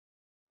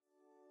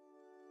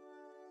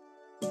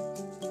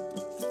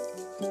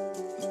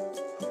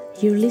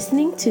You're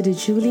listening to the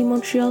Jubilee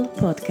Montreal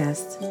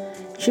podcast.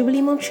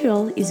 Jubilee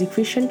Montreal is a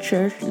Christian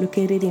church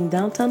located in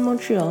downtown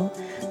Montreal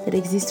that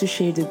exists to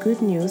share the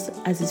good news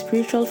as a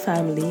spiritual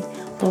family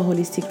for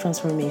holistic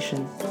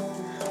transformation.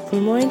 For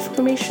more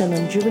information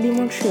on Jubilee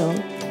Montreal,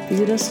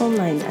 visit us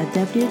online at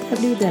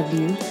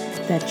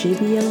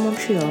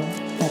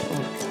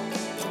www.jblmontreal.org.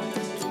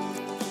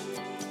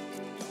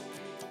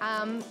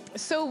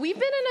 So we've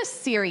been in a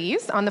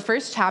series on the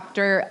first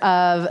chapter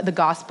of the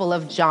Gospel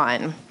of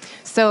John.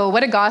 So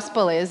what a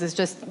gospel is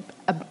just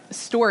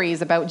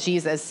stories about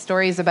Jesus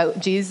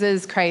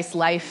Christ's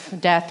life,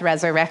 death,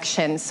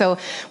 resurrection. So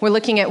we're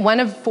looking at one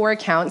of four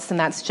accounts, and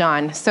that's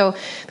John. So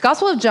the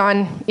Gospel of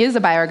John is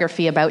a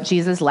biography about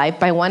Jesus' life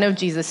by one of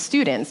Jesus'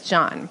 students,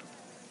 John.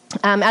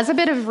 As a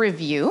bit of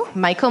review,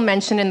 Michael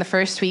mentioned in the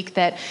first week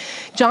that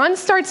John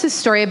starts his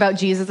story about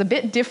Jesus a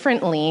bit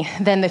differently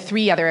than the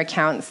three other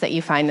accounts that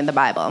you find in the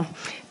Bible.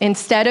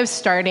 Instead of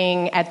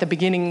starting at the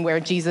beginning or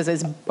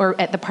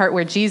at the part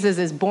where Jesus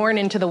is born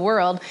into the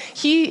world,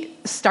 he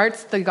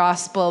starts the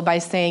gospel by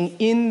saying,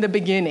 "In the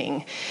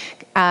beginning,"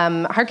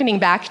 hearkening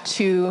back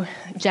to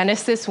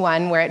Genesis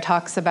 1, where it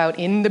talks about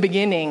in the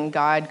beginning,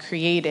 God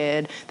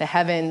created the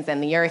heavens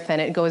and the earth, and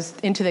it goes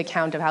into the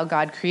account of how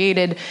God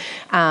created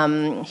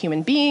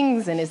human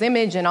beings in his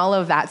image and all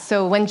of that.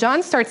 So when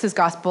John starts his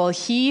gospel,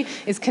 he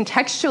is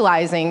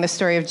contextualizing the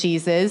story of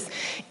Jesus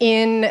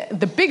in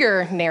the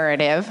bigger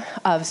narrative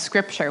of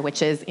Scripture,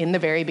 which is in the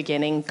very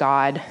beginning,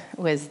 God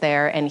was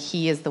there, and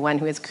he is the one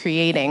who is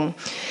creating.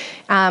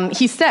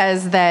 He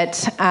says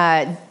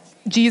that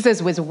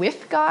Jesus was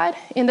with God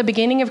in the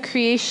beginning of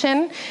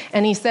creation,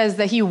 and he says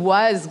that he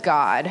was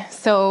God.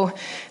 So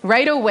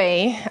right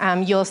away,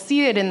 you'll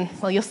see in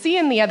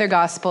the other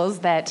Gospels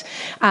that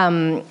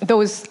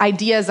those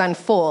ideas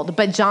unfold.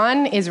 But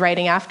John is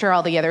writing after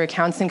all the other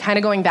accounts and kind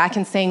of going back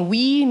and saying,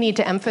 we need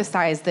to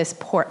emphasize this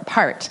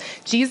part.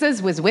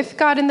 Jesus was with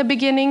God in the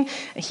beginning.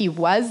 He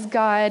was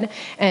God,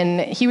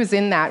 and he was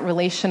in that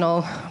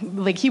relational,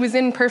 he was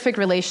in perfect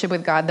relationship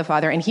with God the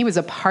Father, and he was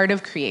a part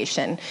of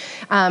creation.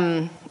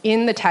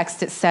 In the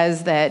text, it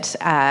says that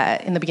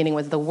in the beginning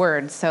was the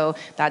Word. So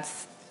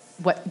that's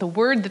what the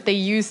word that they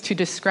use to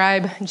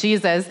describe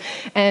Jesus.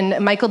 And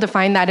Michael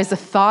defined that as a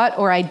thought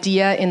or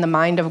idea in the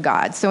mind of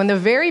God. So in the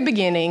very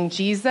beginning,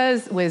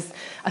 Jesus was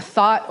a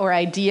thought or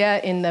idea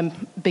in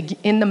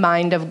the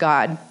mind of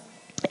God.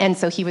 And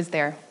so he was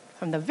there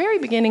from the very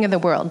beginning of the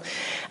world.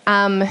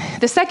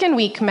 The second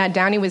week, Matt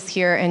Downey was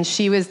here, and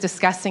she was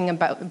discussing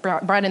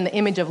brought in the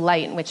image of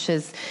light, which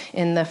is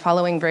in the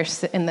following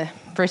verse, in the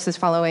verses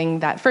following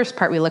that first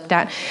part we looked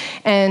at.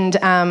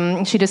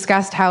 And she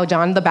discussed how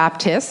John the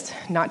Baptist,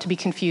 not to be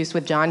confused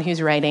with John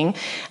who's writing,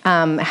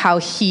 how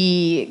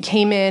he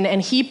came in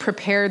and he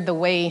prepared the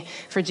way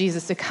for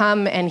Jesus to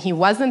come, and he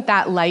wasn't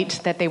that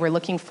light that they were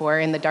looking for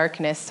in the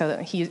darkness. So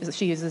he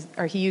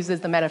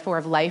uses the metaphor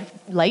of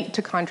light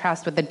to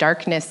contrast with the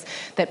darkness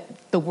that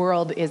the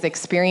world is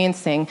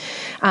experiencing.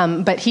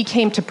 But he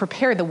came to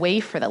prepare the way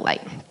for the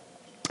light.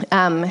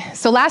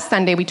 So last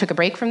Sunday, we took a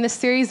break from this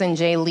series, and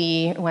Jay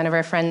Lee, one of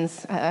our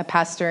friends, a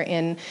pastor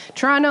in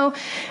Toronto,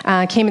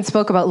 came and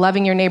spoke about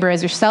loving your neighbor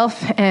as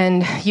yourself,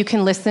 and you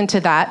can listen to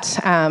that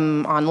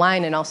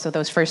online, and also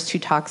those first two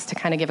talks to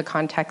kind of give a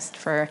context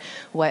for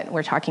what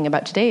we're talking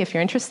about today, if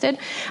you're interested.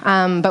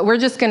 But we're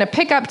just going to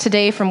pick up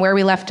today from where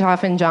we left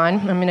off in John.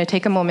 I'm going to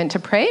take a moment to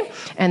pray,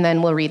 and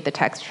then we'll read the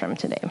text from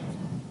today.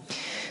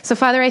 So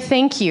Father, I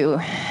thank you.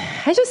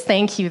 I just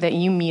thank you that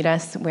you meet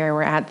us where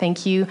we're at.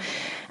 Thank you.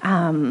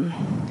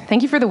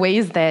 Thank you for the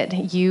ways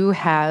that you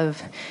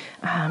have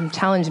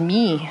challenged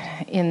me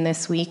in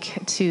this week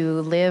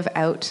to live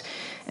out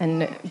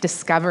and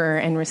discover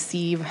and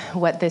receive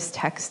what this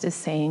text is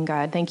saying,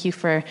 God. Thank you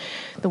for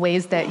the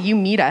ways that you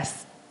meet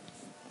us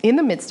in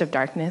the midst of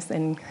darkness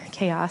and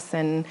chaos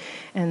and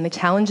the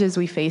challenges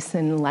we face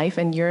in life,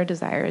 and your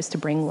desire is to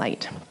bring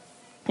light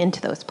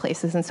into those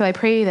places. And so I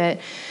pray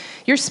that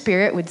your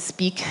Spirit would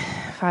speak,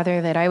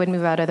 Father, that I would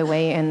move out of the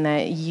way and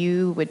that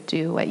you would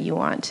do what you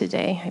want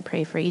today. I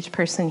pray for each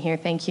person here.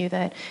 Thank you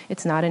that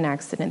it's not an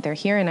accident they're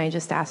here, and I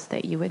just ask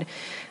that you would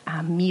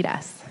meet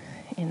us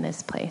in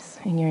this place.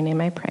 In your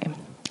name I pray.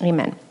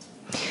 Amen.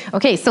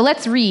 Okay, so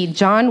let's read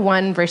John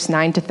 1, verse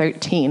 9 to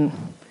 13.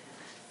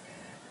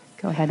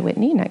 Go ahead,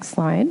 Whitney. Next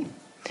slide.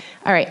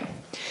 All right.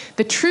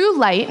 The true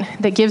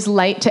light that gives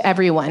light to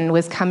everyone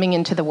was coming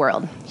into the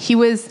world. He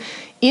was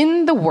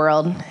in the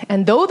world,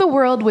 and though the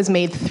world was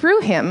made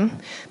through him,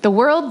 the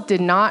world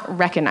did not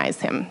recognize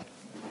him.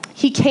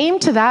 He came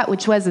to that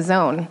which was his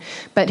own,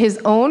 but his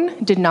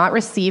own did not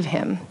receive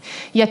him.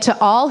 Yet to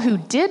all who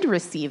did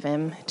receive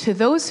him, to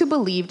those who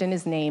believed in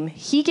his name,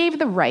 he gave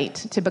the right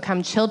to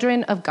become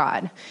children of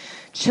God,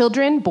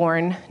 children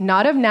born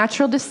not of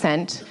natural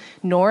descent,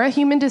 nor a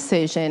human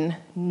decision,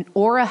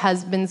 or a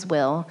husband's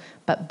will,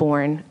 but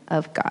born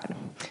of God.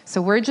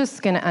 So we're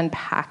just going to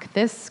unpack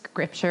this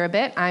scripture a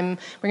bit. We're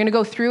going to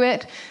go through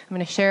it. I'm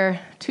going to share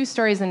two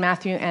stories in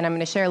Matthew, and I'm going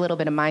to share a little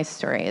bit of my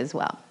story as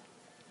well.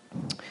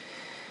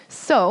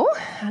 So So,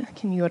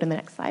 can you go to the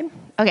next slide?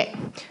 Okay,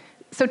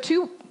 so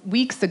 2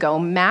 weeks ago,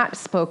 Matt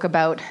spoke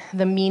about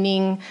the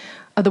meaning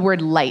of the word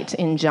light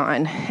in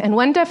John. And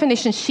one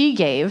definition she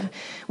gave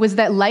was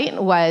that light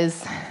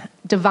was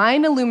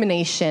divine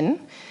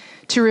illumination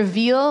to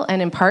reveal and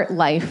impart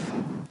life,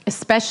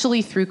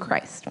 especially through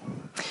Christ.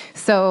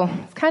 So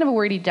it's kind of a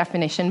wordy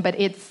definition, but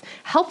it's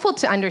helpful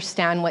to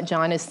understand what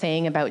John is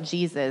saying about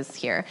Jesus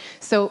here.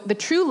 So the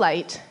true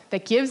light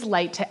that gives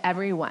light to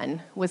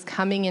everyone was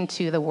coming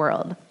into the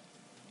world.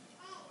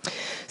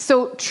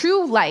 So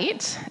true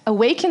light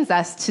awakens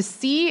us to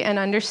see and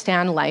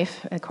understand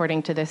life,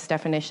 according to this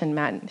definition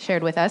Matt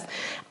shared with us,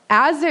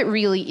 as it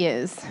really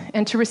is,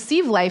 and to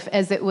receive life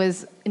as it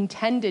was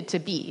intended to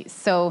be.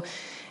 So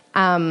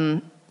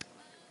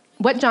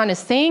what John is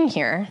saying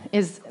here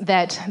is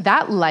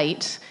that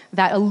light,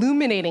 that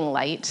illuminating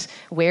light,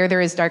 where there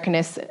is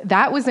darkness,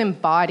 that was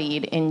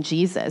embodied in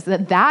Jesus,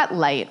 that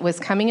light was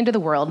coming into the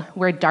world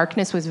where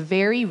darkness was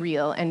very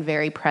real and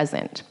very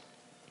present.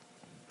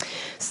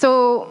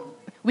 So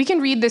we can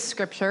read this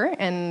scripture,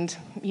 and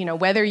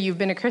whether you've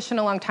been a Christian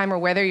a long time or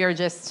whether you're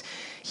just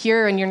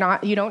here and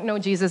you don't know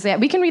Jesus yet,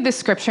 we can read this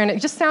scripture, and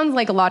it just sounds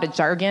like a lot of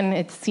jargon.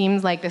 It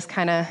seems like this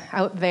kind of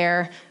out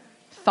there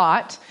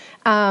thought.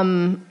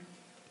 And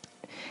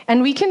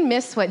we can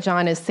miss what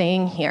John is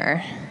saying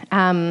here.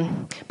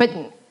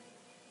 But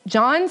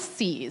John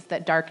sees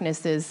that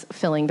darkness is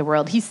filling the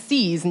world. He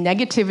sees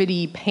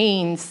negativity,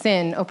 pain,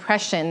 sin,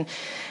 oppression.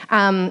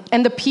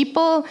 And the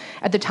people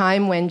at the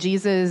time when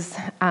Jesus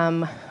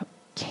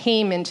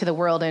came into the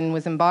world and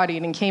was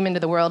embodied and came into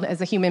the world as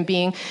a human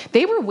being,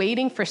 they were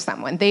waiting for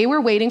someone. They were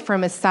waiting for a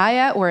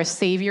Messiah or a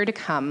Savior to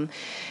come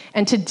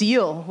and to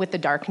deal with the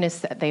darkness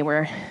that they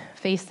were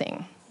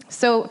facing.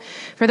 So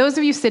for those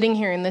of you sitting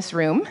here in this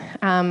room,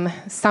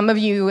 some of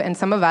you and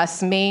some of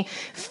us may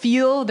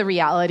feel the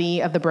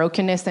reality of the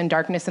brokenness and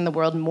darkness in the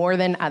world more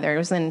than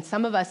others, and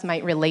some of us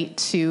might relate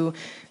to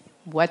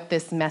what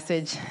this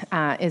message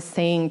is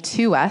saying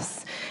to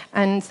us,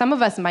 and some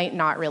of us might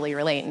not really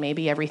relate.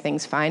 Maybe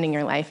everything's fine in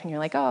your life, and you're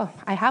like, oh,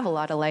 I have a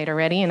lot of light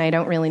already, and I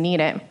don't really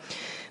need it.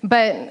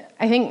 But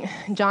I think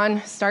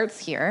John starts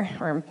here,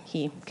 or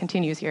he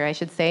continues here, I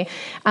should say,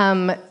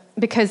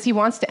 because he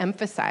wants to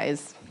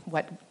emphasize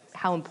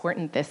how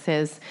important this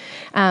is.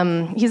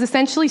 He's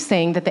essentially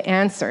saying that the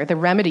answer, the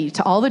remedy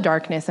to all the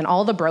darkness and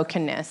all the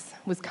brokenness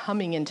was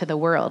coming into the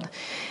world.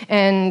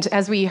 And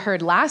as we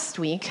heard last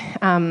week,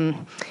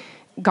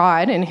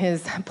 God, in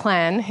his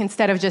plan,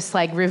 instead of just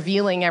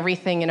revealing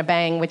everything in a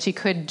bang, which he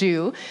could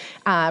do,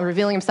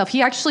 revealing himself,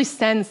 he actually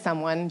sends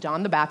someone,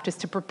 John the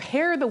Baptist, to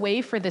prepare the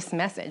way for this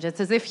message. It's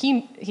as if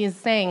he's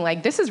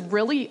saying, this is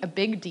really a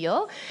big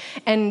deal,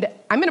 and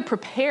I'm going to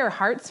prepare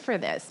hearts for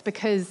this,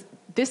 because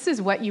this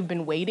is what you've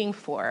been waiting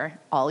for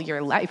all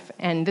your life,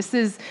 and this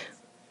is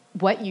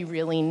what you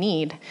really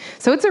need.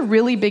 So it's a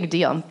really big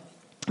deal,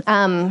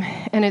 and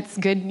it's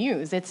good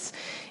news. It's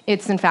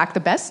in fact the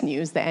best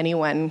news that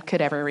anyone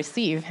could ever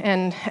receive.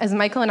 And as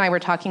Michael and I were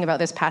talking about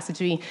this passage,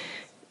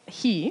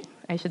 he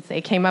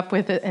came up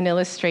with an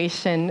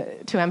illustration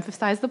to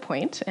emphasize the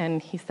point,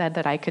 and he said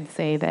that I could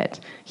say that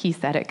he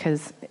said it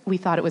because we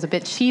thought it was a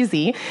bit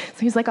cheesy.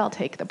 So he's like, I'll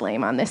take the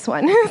blame on this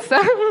one.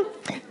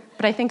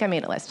 But I think I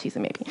made it less cheesy,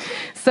 maybe.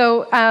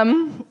 So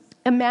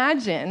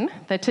imagine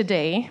that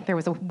today there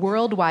was a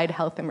worldwide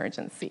health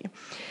emergency.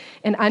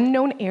 An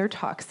unknown air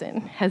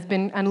toxin has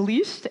been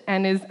unleashed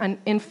and is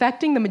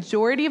infecting the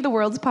majority of the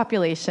world's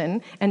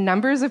population, and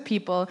numbers of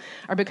people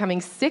are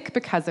becoming sick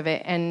because of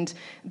it, and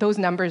those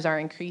numbers are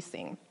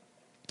increasing.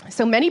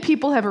 So many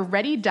people have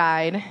already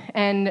died,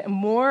 and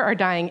more are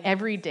dying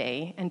every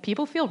day, and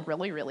people feel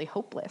really, really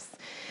hopeless.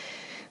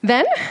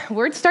 Then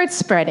word starts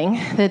spreading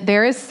that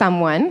there is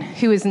someone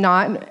who is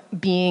not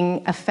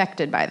being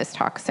affected by this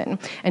toxin.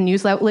 And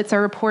news outlets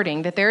are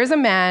reporting that there is a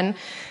man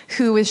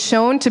who is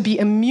shown to be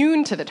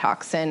immune to the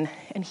toxin,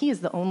 and he is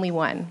the only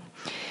one.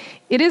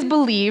 It is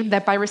believed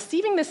that by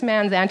receiving this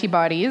man's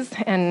antibodies,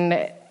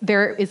 and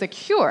there is a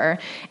cure,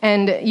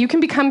 and you can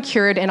become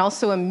cured and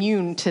also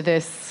immune to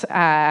this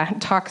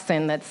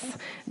toxin that's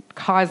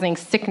causing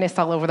sickness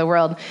all over the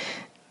world.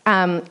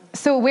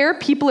 So where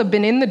people have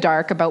been in the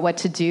dark about what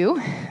to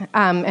do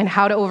and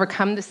how to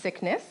overcome the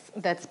sickness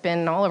that's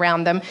been all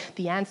around them,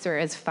 the answer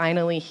is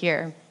finally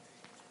here.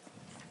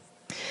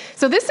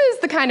 So this is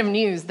the kind of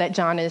news that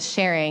John is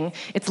sharing.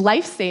 It's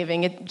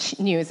life-saving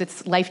news.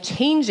 It's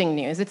life-changing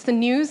news. It's the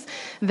news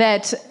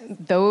that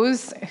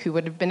those who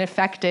would have been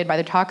affected by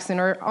the toxin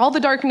or all the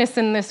darkness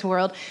in this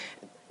world,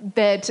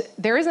 that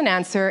there is an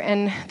answer,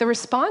 and the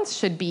response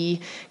should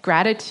be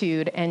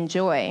gratitude and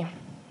joy.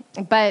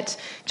 But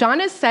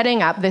John is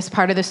setting up this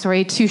part of the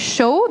story to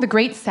show the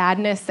great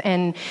sadness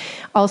and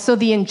also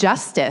the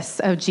injustice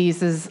of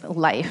Jesus'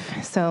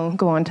 life. So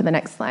go on to the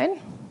next slide.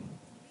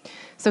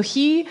 So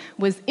he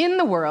was in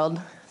the world,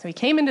 so he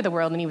came into the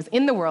world and he was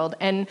in the world,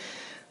 and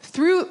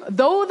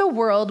though the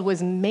world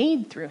was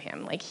made through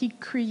him, he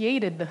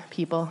created the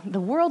people, the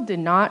world did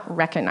not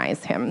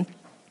recognize him.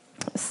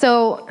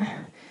 So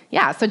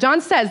Yeah, so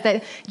John says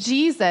that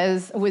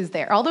Jesus was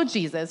there. Although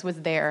Jesus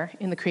was there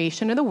in the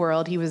creation of the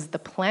world, he was the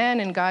plan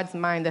in God's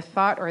mind, the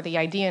thought or the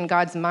idea in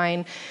God's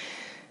mind.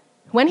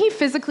 When he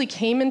physically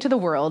came into the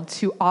world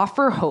to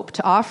offer hope,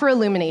 to offer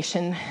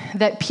illumination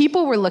that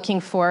people were looking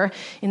for,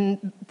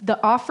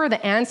 offer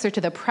the answer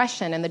to the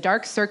oppression and the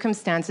dark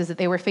circumstances that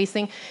they were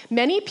facing,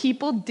 many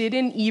people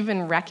didn't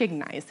even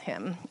recognize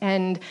him,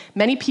 and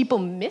many people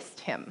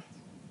missed him.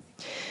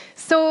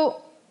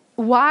 So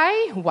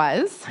why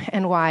was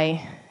and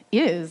why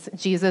is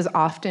Jesus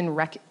often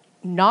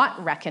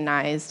not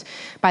recognized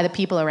by the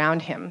people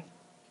around him?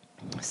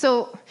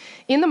 So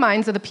in the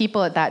minds of the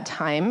people at that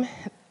time,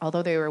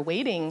 although they were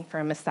waiting for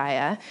a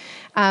Messiah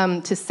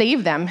to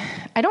save them,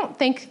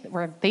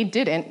 they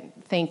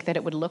didn't think that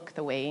it would look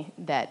the way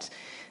that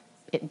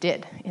it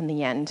did in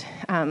the end.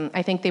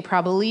 I think they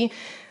probably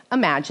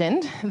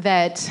imagined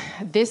that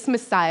this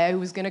Messiah who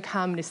was going to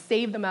come to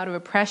save them out of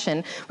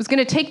oppression was going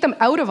to take them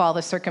out of all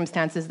the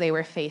circumstances they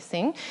were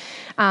facing.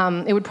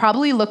 It would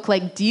probably look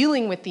like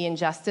dealing with the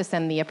injustice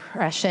and the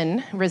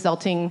oppression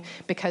resulting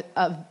because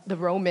of the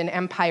Roman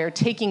Empire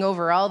taking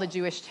over all the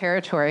Jewish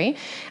territory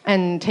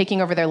and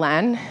taking over their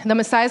land. The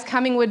Messiah's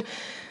coming would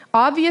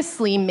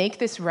obviously make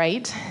this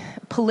right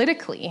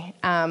politically.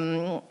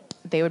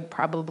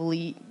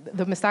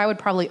 The Messiah would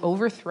probably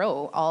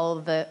overthrow all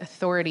the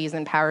authorities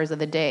and powers of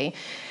the day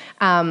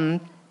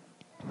and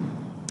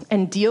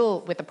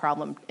deal with the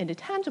problem in a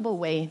tangible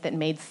way that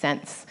made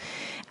sense.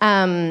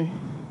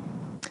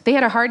 They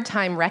had a hard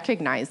time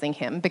recognizing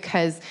him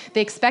because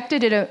they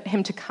expected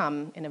him to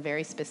come in a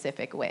very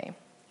specific way.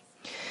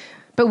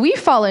 But we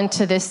fall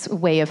into this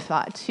way of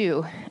thought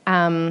too.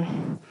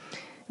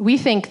 We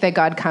think that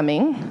God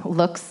coming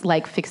looks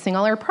like fixing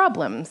all our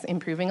problems,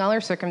 improving all our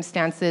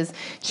circumstances,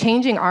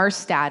 changing our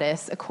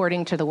status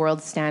according to the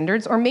world's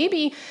standards, or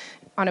maybe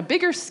on a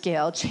bigger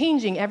scale,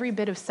 changing every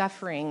bit of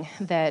suffering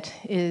that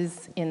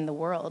is in the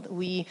world.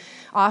 We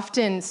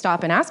often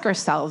stop and ask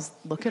ourselves,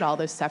 look at all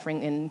this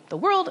suffering in the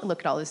world,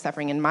 look at all this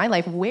suffering in my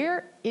life.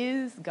 Where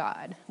is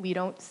God? We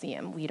don't see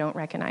him. We don't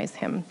recognize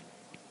him.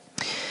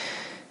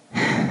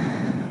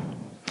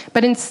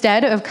 But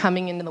instead of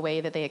coming in the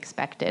way that they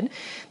expected,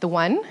 the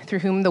one through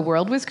whom the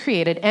world was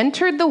created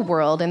entered the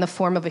world in the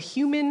form of a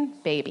human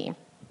baby,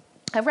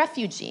 a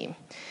refugee,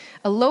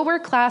 a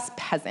lower-class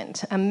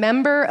peasant, a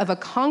member of a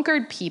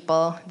conquered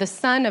people, the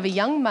son of a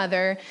young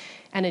mother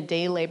and a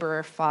day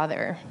laborer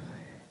father.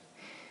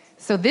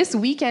 So this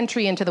weak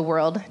entry into the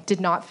world did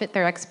not fit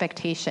their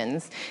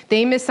expectations.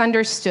 They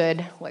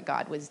misunderstood what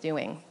God was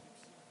doing.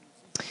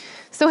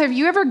 So have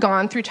you ever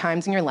gone through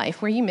times in your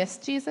life where you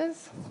missed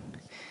Jesus?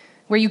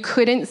 Where you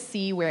couldn't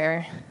see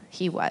where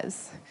he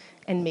was?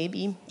 And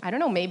maybe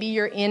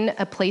you're in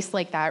a place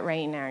like that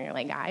right now. You're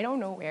like, I don't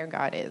know where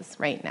God is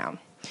right now.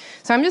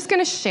 So I'm just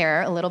going to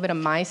share a little bit of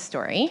my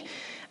story.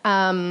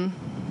 So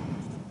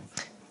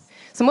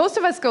most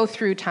of us go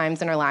through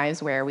times in our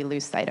lives where we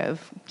lose sight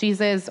of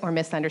Jesus or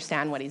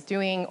misunderstand what he's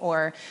doing,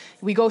 or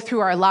we go through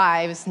our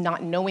lives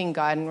not knowing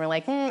God, and we're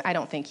like, I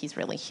don't think he's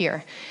really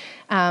here.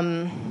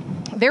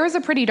 There was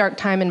a pretty dark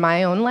time in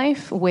my own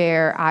life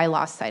where I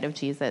lost sight of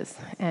Jesus.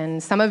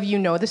 And some of you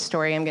know the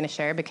story I'm going to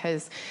share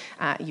because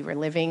you were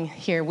living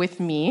here with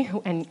me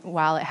and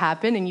while it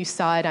happened and you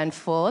saw it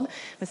unfold.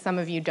 But some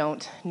of you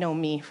don't know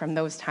me from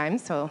those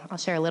times, so I'll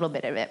share a little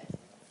bit of it.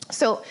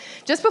 So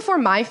just before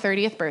my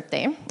 30th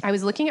birthday, I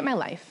was looking at my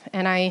life,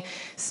 and I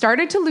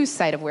started to lose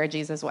sight of where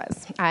Jesus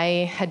was.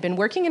 I had been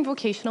working in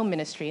vocational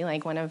ministry,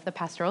 like one of the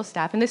pastoral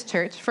staff in this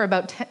church, for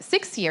about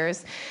 6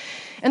 years,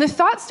 and the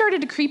thought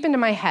started to creep into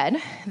my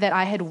head that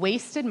I had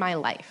wasted my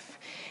life,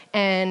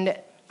 and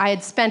I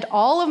had spent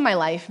all of my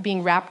life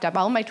being wrapped up,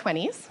 all of my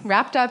 20s,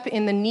 wrapped up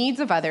in the needs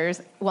of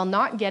others while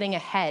not getting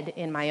ahead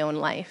in my own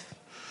life.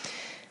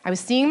 I was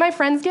seeing my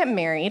friends get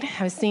married.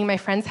 I was seeing my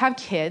friends have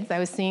kids. I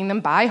was seeing them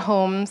buy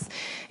homes,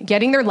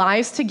 getting their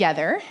lives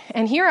together.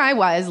 And here I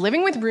was,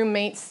 living with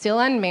roommates,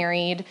 still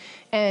unmarried,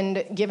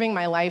 and giving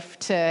my life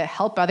to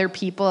help other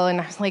people.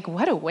 And I was like,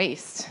 what a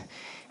waste.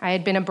 I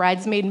had been a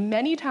bridesmaid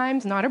many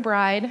times, not a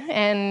bride,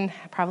 and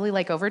probably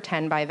like over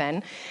 10 by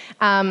then.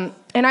 And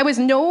I was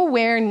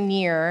nowhere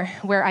near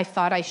where I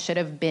thought I should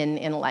have been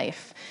in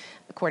life,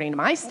 according to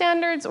my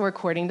standards or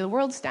according to the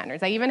world's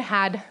standards. I even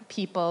had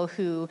people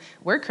who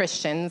were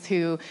Christians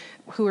who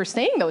were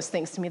saying those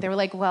things to me. They were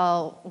like,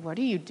 well, what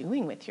are you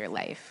doing with your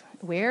life?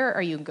 Where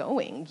are you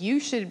going? You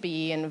should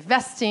be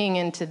investing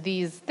into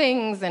these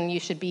things, and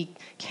you should be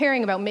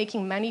caring about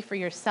making money for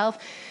yourself.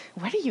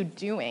 What are you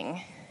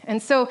doing?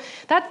 And so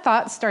that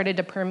thought started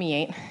to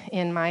permeate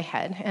in my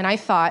head. And I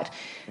thought,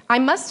 I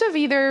must have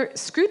either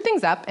screwed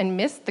things up and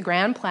missed the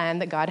grand plan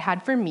that God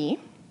had for me,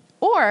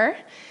 or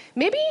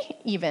maybe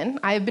even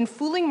I have been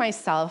fooling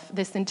myself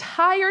this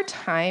entire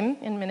time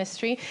in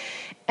ministry,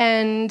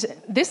 and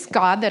this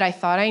God that I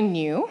thought I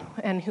knew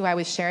and who I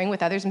was sharing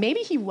with others, maybe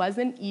he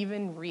wasn't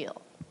even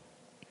real.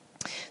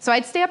 So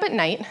I'd stay up at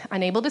night,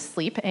 unable to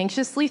sleep,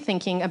 anxiously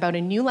thinking about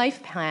a new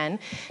life plan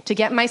to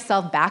get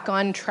myself back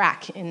on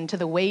track into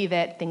the way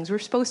that things were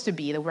supposed to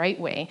be, the right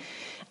way.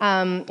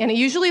 And it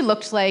usually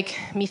looked like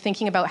me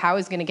thinking about how I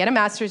was going to get a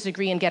master's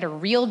degree and get a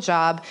real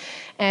job.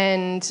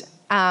 And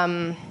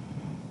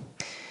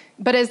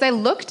but as I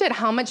looked at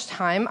how much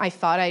time I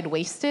thought I'd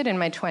wasted in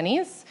my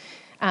 20s,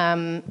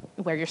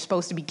 where you're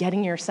supposed to be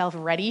getting yourself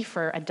ready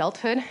for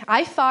adulthood,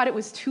 I thought it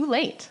was too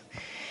late.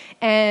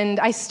 And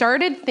I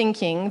started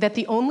thinking that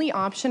the only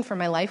option for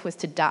my life was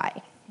to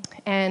die.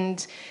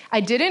 And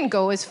I didn't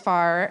go as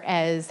far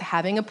as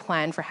having a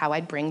plan for how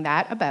I'd bring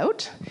that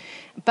about,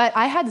 but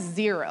I had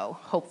zero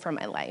hope for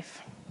my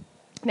life.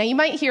 Now, you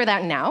might hear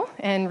that now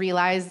and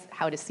realize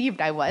how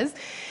deceived I was.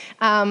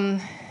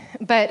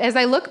 But as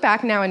I look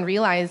back now and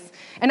realize,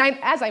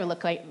 as I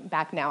look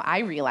back now, I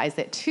realize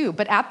it too.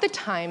 But at the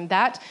time,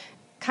 that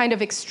kind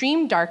of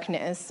extreme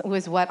darkness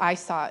was what I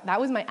saw.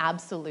 That was my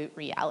absolute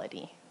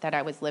reality that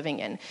I was living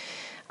in.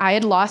 I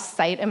had lost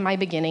sight in my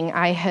beginning.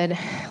 I had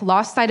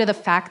lost sight of the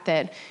fact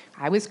that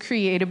I was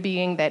created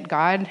being, that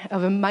God,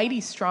 of a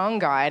mighty strong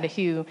God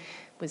who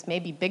was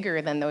maybe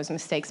bigger than those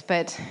mistakes,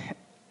 but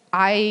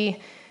I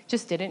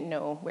just didn't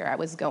know where I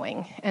was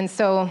going. And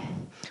so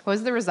what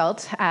was the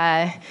result?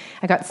 I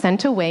got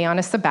sent away on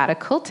a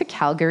sabbatical to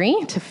Calgary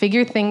to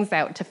figure things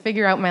out, to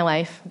figure out my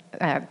life.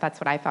 That's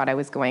what I thought I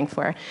was going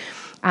for.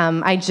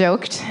 I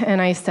joked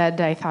and I said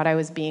I thought I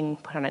was being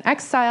put on an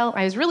exile.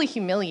 I was really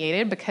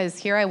humiliated because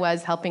here I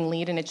was helping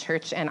lead in a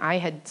church and I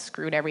had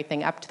screwed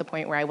everything up to the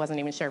point where I wasn't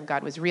even sure if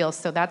God was real.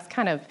 So that's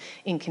kind of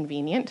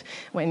inconvenient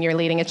when you're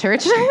leading a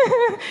church.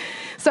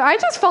 So I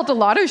just felt a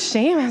lot of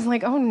shame. I was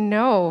like, oh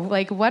no,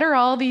 like what are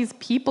all these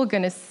people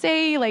going to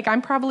say? Like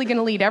I'm probably going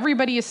to lead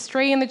everybody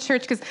astray in the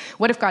church because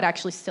what if God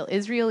actually still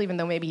is real, even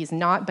though maybe he's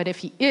not? But if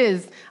he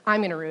is,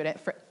 I'm going to ruin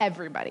it for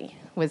everybody,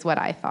 was what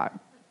I thought.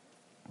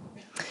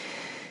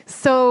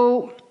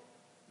 So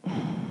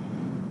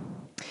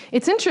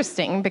it's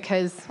interesting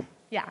because,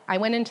 I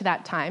went into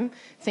that time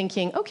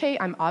thinking, okay,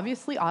 I'm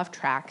obviously off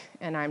track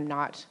and I'm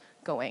not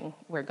going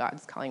where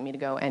God's calling me to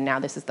go, and now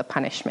this is the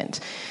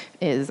punishment,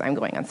 is I'm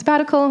going on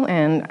sabbatical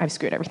and I've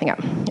screwed everything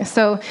up.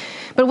 So,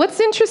 but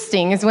what's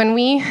interesting is when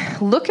we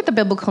look at the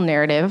biblical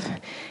narrative,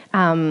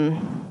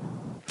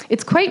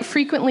 it's quite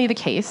frequently the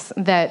case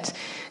that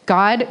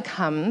God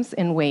comes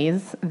in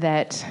ways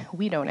that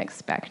we don't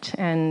expect.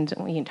 And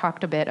we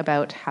talked a bit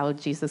about how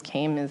Jesus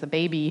came as a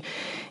baby,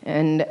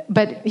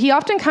 but he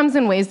often comes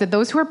in ways that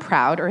those who are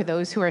proud or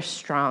those who are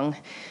strong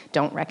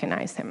don't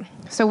recognize him.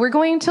 So we're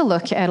going to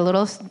look at a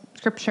little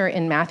scripture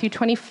in Matthew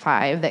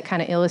 25 that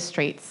kind of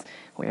illustrates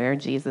where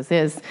Jesus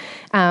is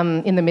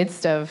in the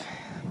midst of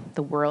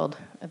the world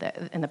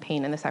and the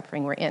pain and the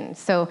suffering we're in.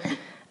 So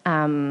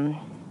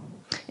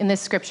in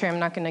this scripture, I'm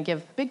not going to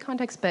give big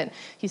context, but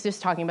he's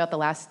just talking about the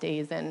last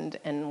days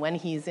and when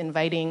he's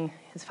inviting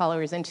his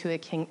followers into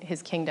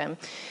his kingdom.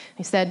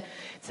 It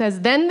says,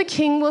 "Then the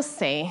king will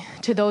say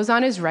to those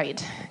on his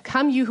right,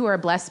 'Come, you who are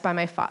blessed by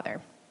my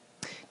Father.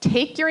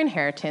 Take your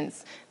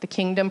inheritance, the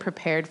kingdom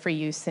prepared for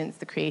you since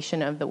the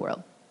creation of the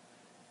world.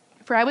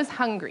 For I was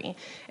hungry,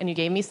 and you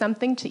gave me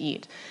something to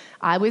eat.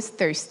 I was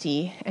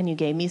thirsty, and you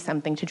gave me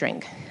something to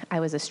drink. I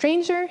was a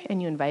stranger,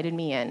 and you invited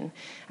me in.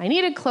 I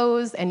needed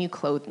clothes, and you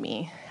clothed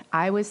me.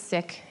 I was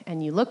sick,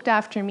 and you looked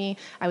after me.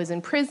 I was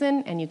in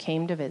prison, and you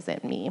came to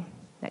visit me.'"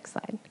 Next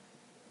slide.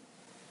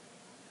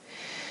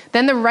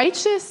 "Then the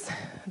righteous,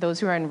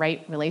 those who are in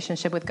right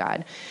relationship with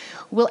God,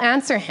 will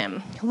answer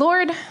him,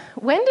 'Lord,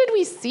 when did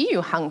we see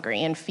you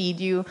hungry and feed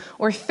you,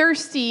 or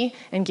thirsty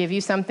and give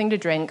you something to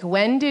drink?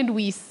 When did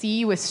we see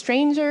you a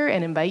stranger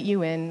and invite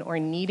you in, or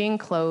needing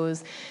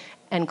clothes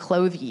and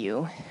clothe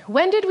you?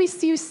 When did we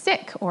see you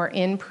sick or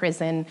in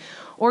prison,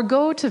 or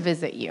go to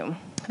visit you?'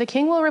 The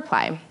king will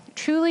reply,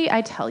 'Truly I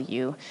tell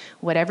you,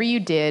 whatever you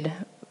did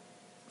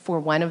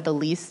for one of the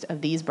least of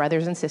these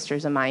brothers and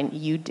sisters of mine,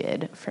 you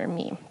did for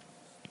me.'"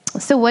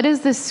 So what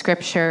is this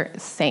scripture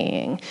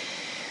saying?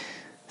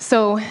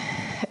 So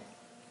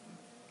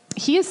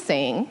he is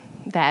saying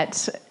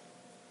that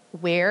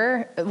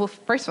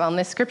first of all, in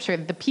this scripture,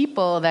 the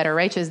people that are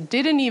righteous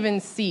didn't even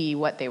see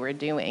what they were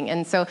doing.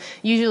 And so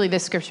usually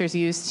this scripture is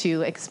used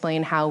to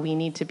explain how we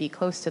need to be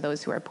close to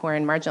those who are poor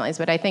and marginalized.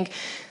 But I think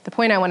the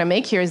point I want to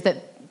make here is that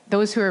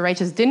those who are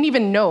righteous didn't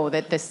even know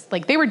that this,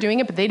 they were doing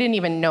it, but they didn't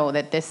even know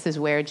that this is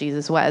where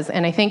Jesus was.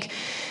 And I think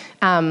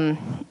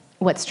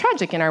what's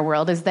tragic in our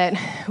world is that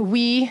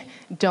we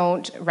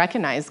don't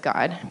recognize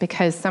God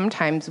because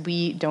sometimes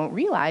we don't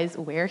realize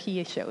where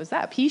he shows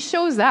up. He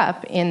shows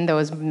up in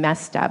those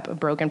messed up,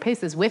 broken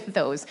places with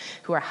those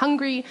who are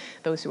hungry,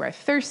 those who are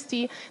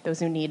thirsty, those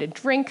who need a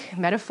drink,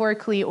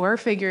 metaphorically or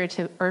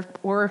figurative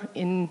or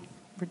in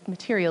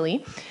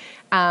materially.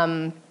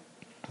 And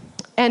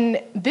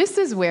this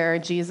is where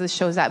Jesus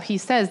shows up. He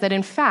says that,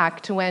 in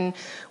fact, when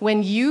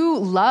you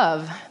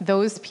love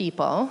those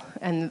people,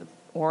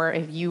 or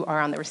if you are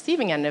on the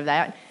receiving end of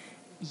that,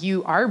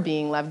 you are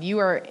being loved. You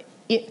are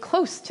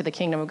close to the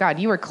kingdom of God.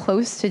 You are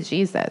close to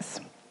Jesus.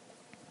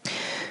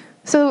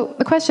 So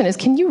the question is,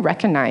 can you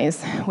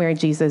recognize where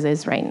Jesus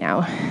is right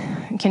now?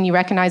 Can you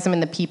recognize him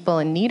in the people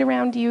in need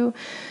around you?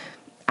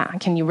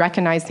 Can you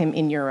recognize him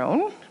in your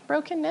own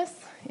brokenness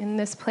in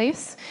this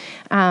place?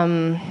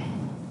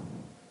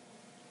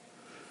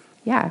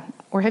 Yeah,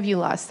 or have you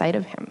lost sight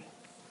of him?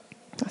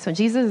 So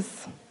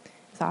Jesus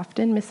is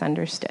often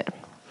misunderstood.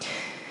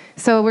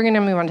 So we're going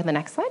to move on to the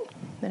next slide.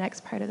 The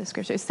next part of the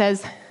scripture. It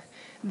says,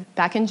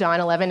 back in John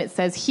 11, it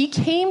says, he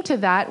came to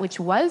that which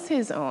was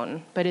his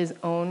own, but his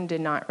own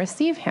did not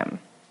receive him.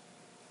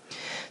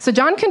 So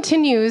John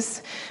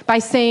continues by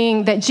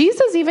saying that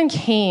Jesus even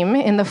came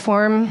in the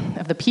form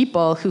of the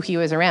people who he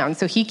was around.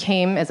 So he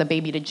came as a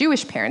baby to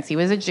Jewish parents. He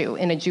was a Jew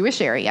in a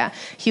Jewish area.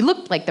 He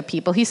looked like the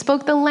people. He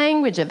spoke the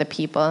language of the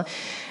people.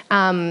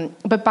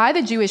 But by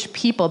the Jewish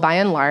people, by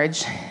and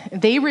large,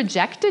 they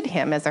rejected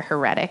him as a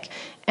heretic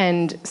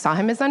and saw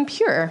him as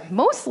impure,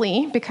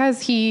 mostly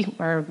because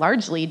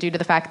largely due to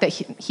the fact that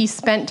he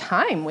spent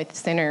time with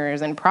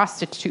sinners and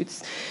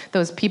prostitutes,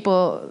 those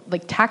people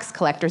like tax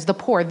collectors, the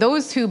poor,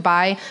 those who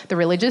by the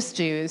religious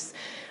Jews,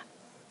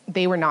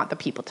 they were not the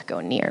people to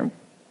go near.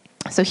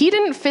 So he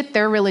didn't fit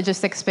their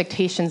religious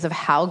expectations of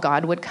how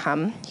God would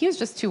come. He was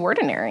just too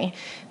ordinary.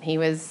 He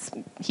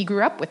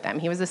grew up with them.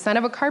 He was the son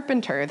of a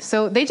carpenter.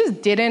 So they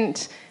just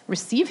didn't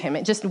receive him.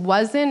 It just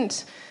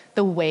wasn't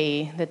the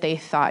way that they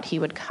thought he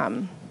would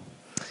come.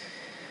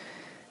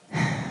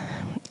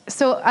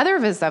 So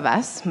others of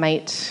us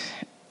might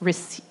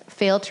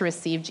fail to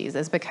receive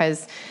Jesus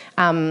because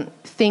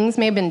things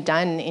may have been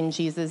done in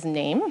Jesus'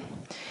 name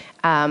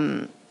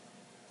that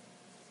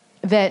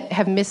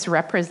have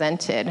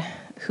misrepresented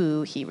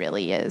who he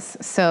really is.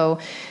 So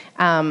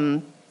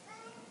some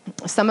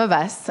of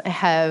us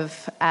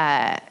have,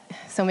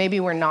 so maybe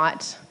we're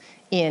not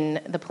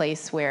in the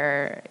place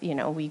where,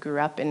 we grew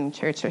up in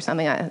church or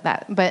something like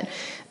that, but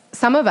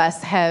some of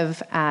us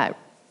have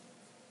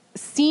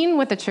seen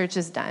what the church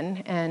has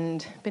done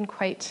and been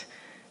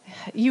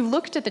you've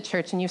looked at the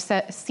church and you've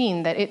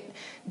seen that it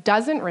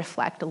doesn't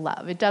reflect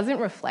love. It doesn't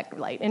reflect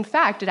light. In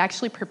fact, it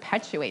actually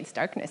perpetuates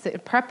darkness.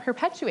 It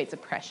perpetuates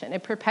oppression.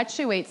 It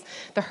perpetuates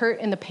the hurt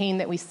and the pain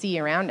that we see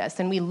around us.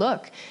 And we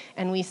look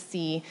and we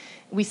say,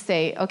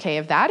 okay,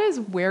 if that is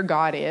where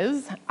God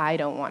is, I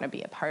don't want to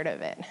be a part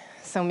of it.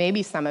 So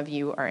maybe some of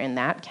you are in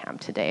that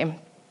camp today.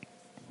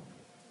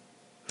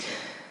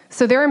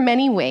 So there are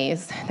many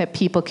ways that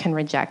people can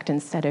reject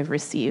instead of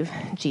receive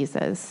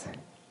Jesus.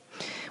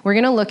 We're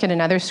going to look at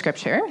another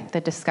scripture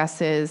that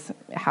discusses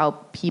how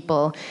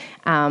people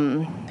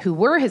who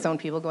were his own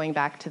people, going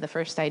back to the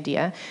first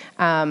idea,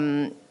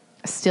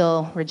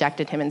 still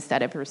rejected him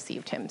instead of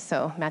received him.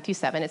 So Matthew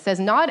 7, it says,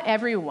 "Not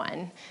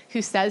everyone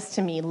who says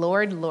to me,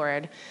 'Lord,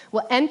 Lord,'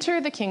 will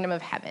enter the kingdom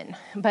of heaven,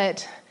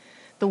 but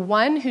the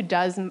one who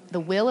does the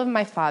will of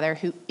my Father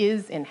who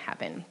is in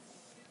heaven.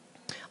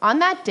 On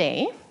that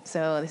day,"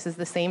 so this is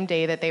the same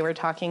day that they were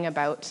talking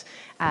about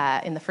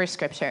in the first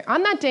scripture,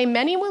 "on that day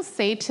many will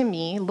say to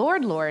me,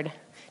 'Lord, Lord,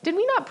 did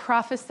we not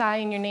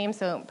prophesy in your name?'"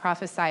 So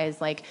prophesy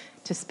is like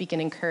to speak an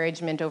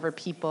encouragement over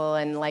people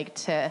and like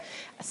to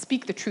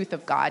speak the truth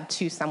of God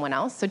to someone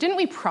else. So didn't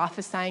we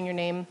prophesy in your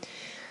name?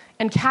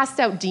 And cast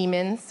out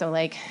demons. So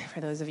like,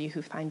 for those of you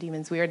who find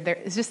demons weird, there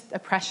is just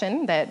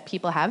oppression that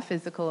people have,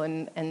 physical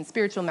and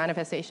spiritual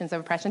manifestations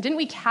of oppression. "Didn't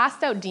we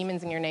cast out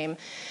demons in your name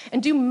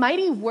and do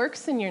mighty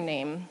works in your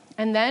name?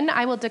 And then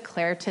I will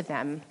declare to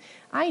them,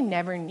 'I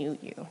never knew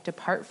you.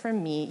 Depart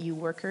from me, you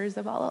workers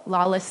of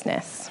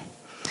lawlessness.'"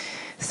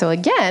 So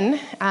again,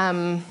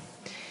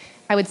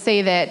 I would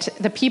say that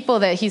the people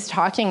that he's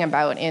talking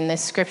about in this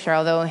scripture,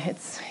 although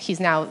he's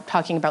now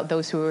talking about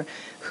those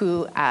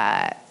who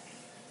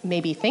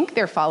maybe think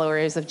they're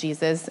followers of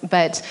Jesus,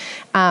 but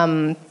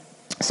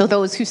so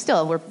those who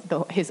still were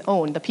his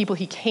own, the people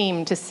he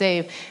came to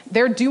save,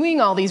 they're doing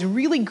all these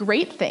really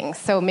great things.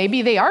 So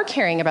maybe they are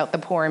caring about the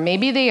poor,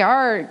 maybe they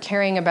are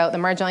caring about the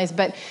marginalized,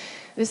 but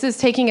this is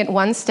taking it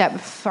one step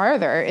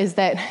farther, is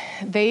that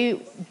they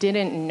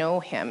didn't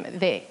know him,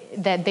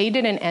 that they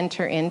didn't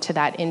enter into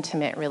that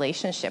intimate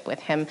relationship with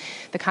him,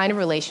 the kind of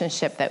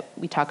relationship that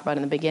we talk about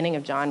in the beginning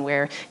of John,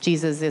 where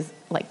Jesus is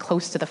like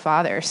close to the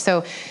Father.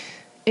 So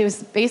it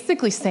was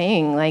basically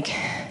saying, like,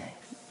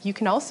 you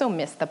can also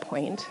miss the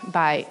point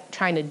by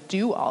trying to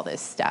do all this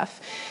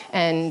stuff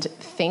and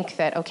think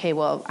that, okay,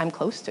 well, I'm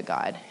close to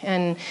God.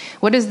 And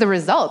what is the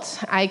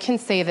result? I can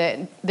say that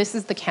this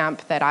is the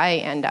camp that I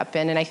end up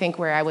in, and I think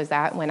where I was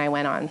at when I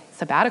went on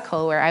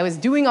sabbatical, where I was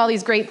doing all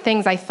these great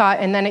things, I thought,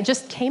 and then it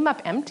just came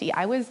up empty.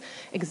 I was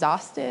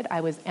exhausted.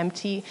 I was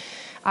empty.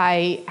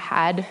 I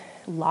had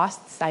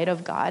lost sight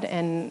of God,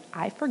 and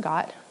I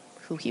forgot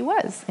who he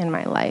was in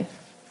my life.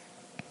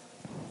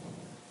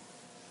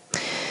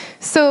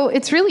 So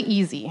it's really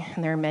easy,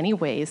 and there are many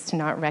ways to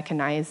not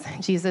recognize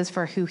Jesus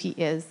for who he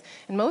is,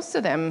 and most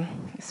of them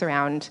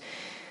surround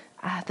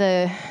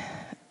the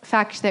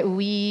fact that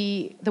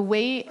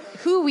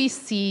who we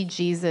see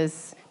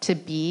Jesus to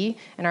be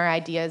and our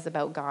ideas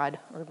about God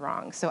are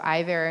wrong. So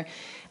either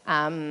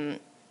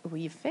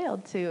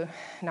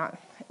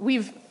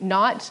we've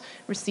not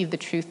received the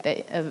truth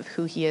of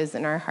who he is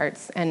in our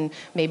hearts, and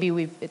maybe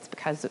it's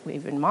because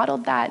we've been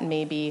modeled that, and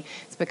maybe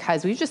it's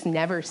because we've just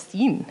never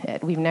seen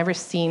it. We've never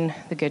seen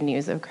the good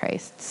news of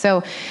Christ.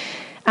 So,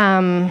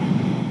 but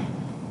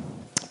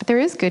there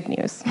is good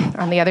news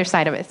on the other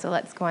side of it. So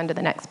let's go on to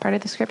the next part of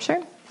the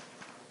scripture.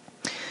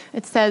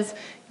 It says,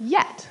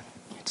 "Yet,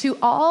 to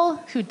all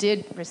who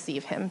did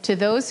receive him, to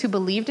those who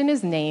believed in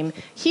his name,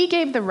 he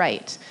gave the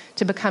right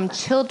to become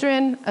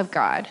children of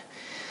God.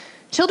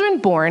 Children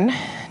born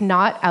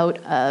not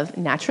out of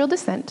natural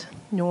descent,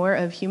 nor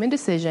of human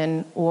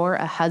decision or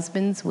a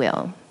husband's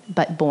will,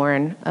 but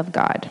born of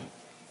God."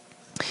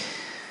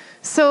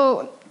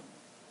 So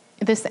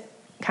this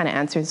kind of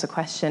answers the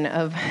question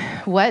of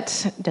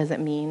what does it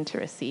mean to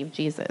receive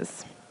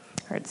Jesus?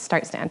 Or it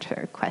starts to answer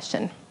the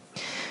question.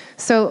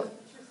 So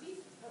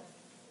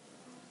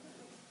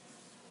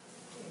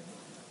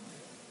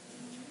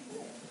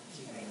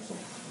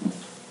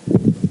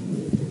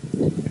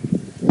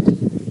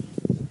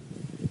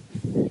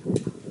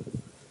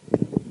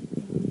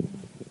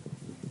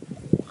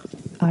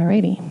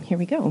alrighty, here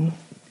we go.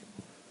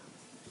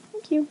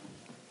 Thank you.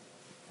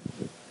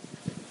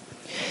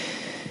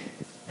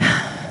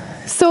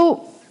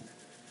 So,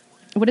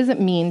 what does it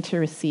mean to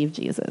receive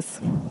Jesus?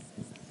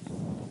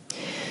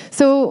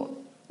 So,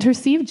 to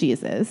receive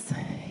Jesus,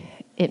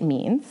 it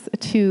means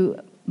to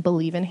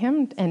believe in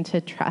him and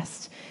to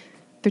trust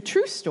the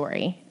true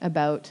story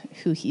about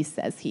who he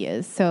says he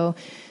is. So,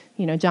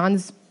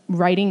 John's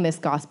writing this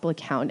gospel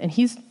account, and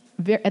he's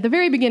at the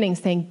very beginning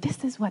saying,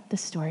 this is what the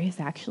story is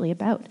actually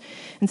about.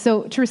 And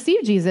so to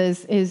receive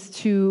Jesus is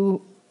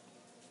to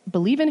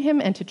believe in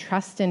him and to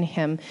trust in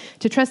him,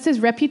 to trust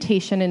his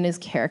reputation and his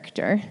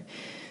character,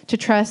 to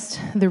trust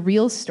the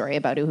real story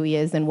about who he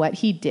is and what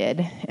he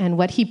did and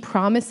what he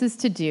promises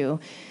to do,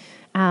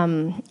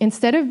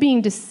 instead of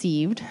being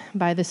deceived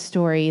by the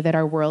story that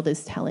our world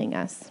is telling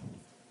us.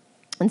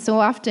 And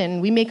so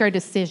often we make our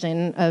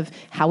decision of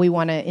how we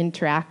want to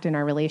interact in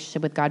our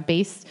relationship with God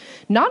based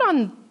not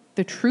on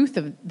the truth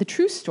of the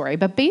true story,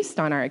 but based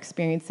on our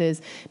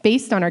experiences,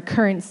 based on our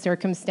current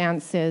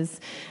circumstances.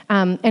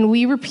 And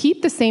we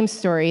repeat the same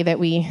story that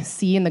we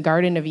see in the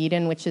Garden of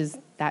Eden, which is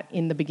that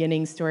in the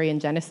beginning story in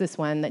Genesis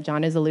 1 that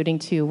John is alluding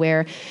to,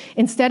 where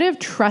instead of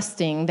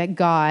trusting that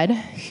God,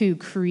 who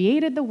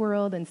created the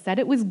world and said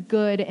it was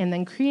good, and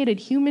then created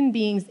human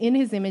beings in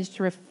his image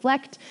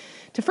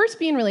to first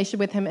be in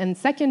relationship with him, and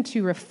second,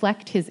 to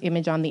reflect his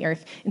image on the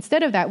earth,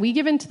 instead of that, we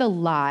give into the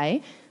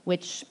lie,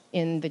 which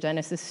in the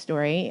Genesis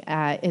story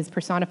is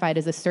personified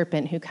as a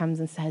serpent who comes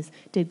and says,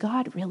 did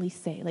God really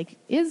say?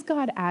 Is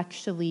God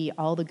actually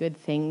all the good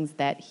things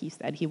that he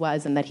said he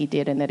was and that he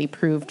did and that he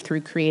proved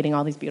through creating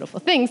all these beautiful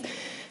things?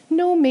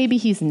 No, maybe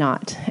he's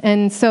not.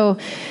 And so,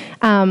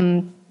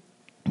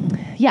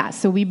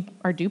 so we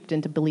are duped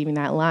into believing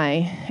that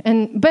lie.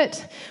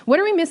 But what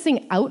are we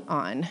missing out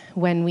on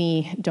when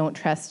we don't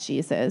trust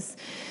Jesus?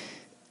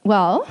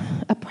 Well,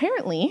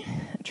 apparently,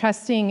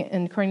 trusting,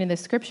 and according to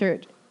this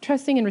scripture,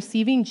 trusting and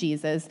receiving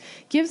Jesus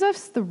gives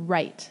us the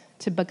right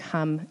to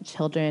become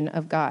children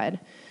of God.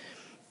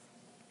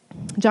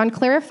 John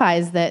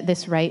clarifies that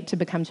this right to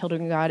become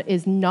children of God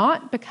is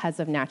not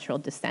because of natural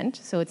descent.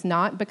 So it's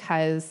not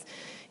because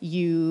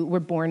you were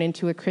born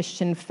into a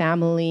Christian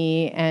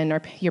family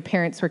and your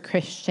parents were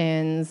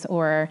Christians,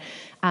 or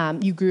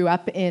you grew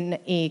up in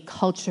a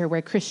culture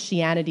where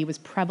Christianity was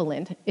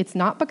prevalent. It's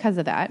not because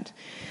of that.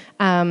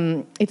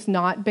 It's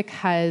not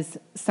because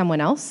someone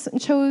else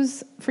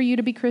chose for you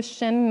to be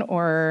Christian,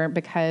 or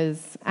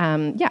because,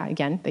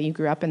 that you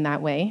grew up in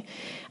that way.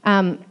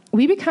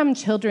 We become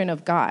children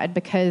of God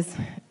because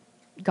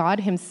God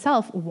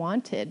himself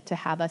wanted to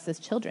have us as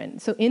children.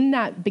 So in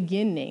that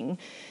beginning,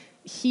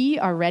 he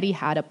already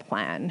had a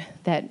plan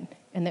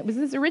and that was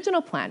his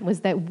original plan,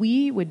 was that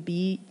we would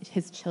be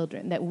his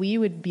children, that we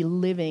would be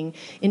living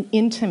in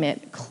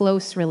intimate,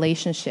 close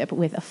relationship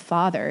with a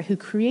father who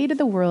created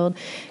the world,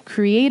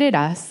 created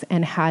us,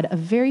 and had a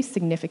very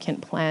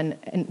significant plan.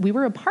 And we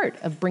were a part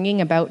of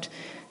bringing about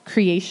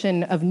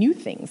creation of new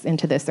things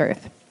into this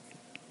earth.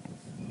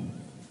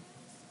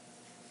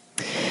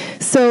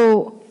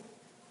 So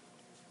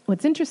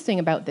what's interesting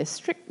about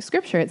this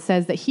scripture, it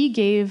says that he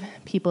gave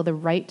people the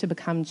right to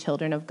become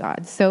children of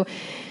God. So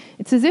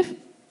it's as if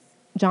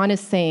John is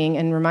saying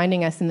and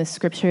reminding us in this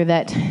scripture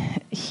that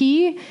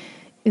he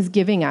is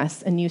giving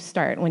us a new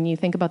start. When you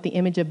think about the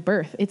image of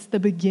birth, it's the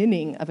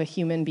beginning of a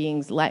human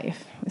being's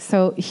life.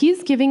 So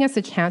he's giving us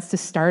a chance to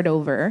start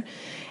over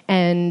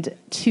and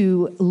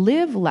to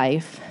live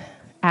life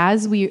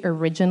as we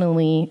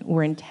originally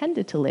were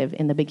intended to live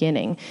in the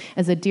beginning,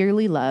 as a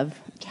dearly loved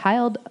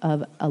child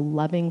of a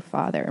loving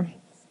father.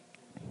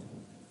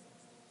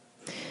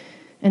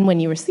 And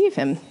when you receive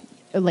him,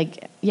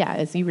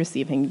 as you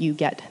receive him, you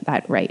get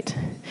that right.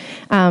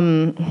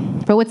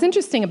 But what's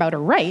interesting about a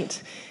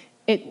right,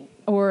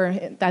 or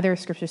the other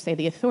scriptures say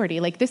the authority,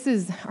 this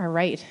is our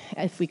right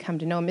if we come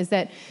to know him, is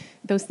that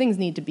those things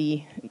need to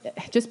be,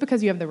 just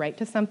because you have the right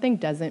to something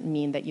doesn't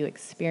mean that you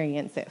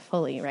experience it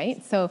fully,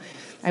 right? So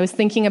I was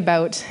thinking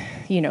about,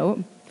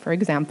 for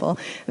example,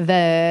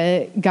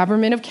 the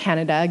government of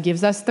Canada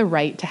gives us the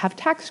right to have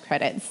tax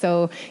credits.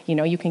 So,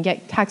 you can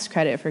get tax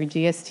credit for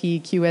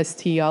GST,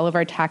 QST, all of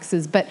our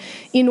taxes. But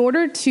in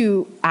order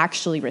to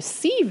actually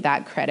receive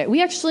that credit,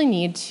 we actually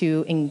need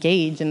to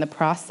engage in the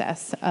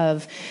process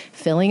of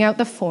filling out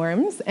the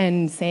forms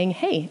and saying,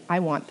 hey,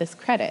 I want this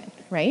credit,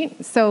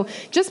 right? So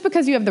just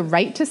because you have the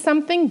right to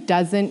something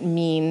doesn't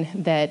mean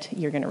that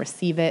you're going to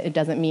receive it. It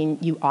doesn't mean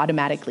you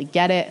automatically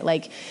get it.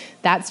 Like,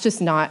 that's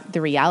just not the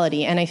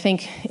reality. And I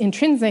think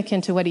intrinsic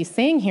into what he's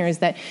saying here is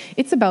that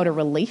it's about a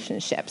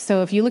relationship.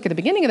 So if you look at the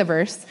beginning of the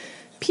verse,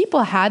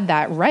 people had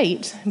that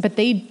right, but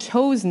they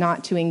chose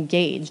not to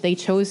engage. They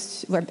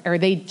chose, or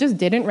they just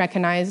didn't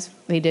recognize,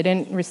 they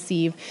didn't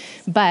receive.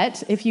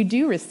 But if you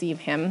do receive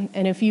him,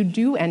 and if you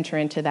do enter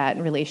into that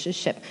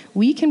relationship,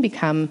 we can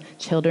become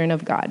children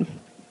of God.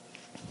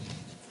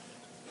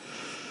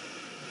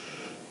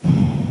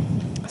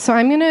 So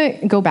I'm going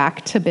to go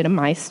back to a bit of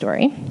my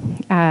story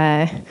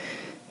and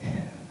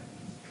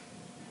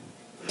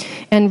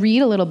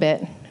read a little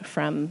bit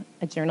from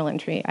a journal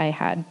entry I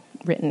had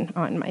written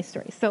on my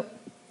story. So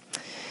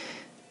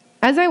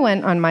as I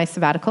went on my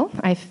sabbatical,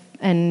 like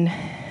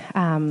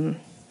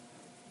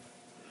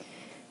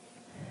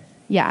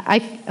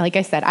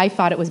I said, I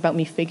thought it was about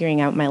me figuring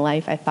out my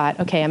life. I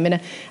thought, okay,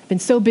 I've been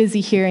so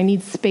busy here, I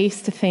need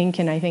space to think,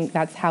 and I think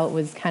that's how it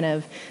was kind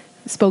of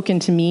spoken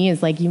to me,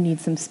 is like, you need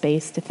some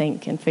space to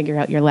think and figure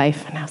out your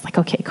life. And I was like,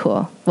 okay,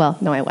 cool. Well,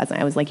 no, I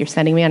wasn't. I was like, you're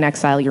sending me on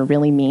exile, you're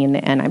really mean,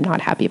 and I'm not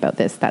happy about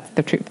this. That's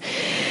the truth.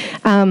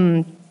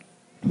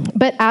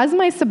 But as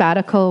my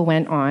sabbatical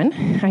went on,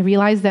 I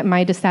realized that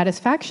my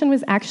dissatisfaction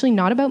was actually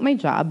not about my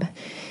job.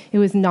 It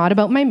was not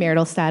about my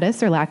marital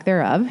status or lack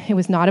thereof. It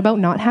was not about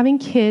not having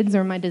kids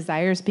or my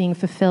desires being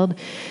fulfilled.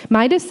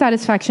 My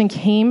dissatisfaction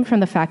came from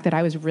the fact that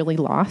I was really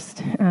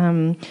lost.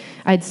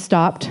 I'd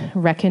stopped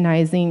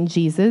recognizing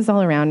Jesus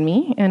all around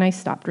me, and I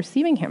stopped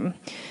receiving him.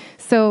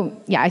 So,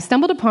 I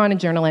stumbled upon a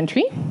journal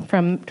entry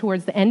from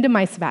towards the end of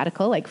my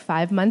sabbatical, like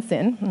 5 months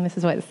in, and this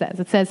is what it says.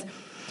 It says,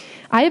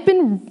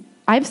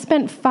 I've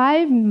spent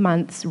 5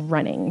 months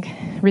running,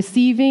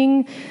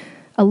 receiving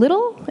a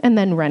little and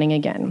then running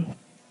again.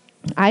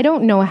 I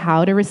don't know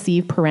how to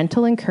receive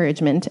parental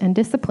encouragement and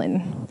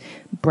discipline,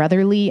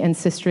 brotherly and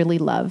sisterly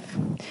love.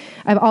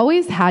 I've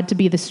always had to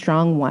be the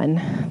strong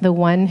one, the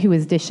one who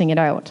is dishing it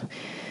out.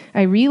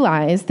 I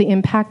realized the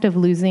impact of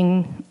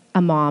losing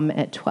a mom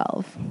at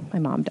 12. My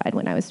mom died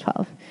when I was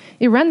 12.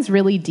 It runs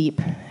really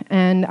deep,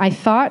 and I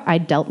thought I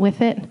dealt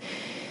with it.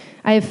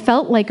 I have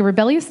felt like a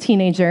rebellious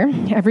teenager.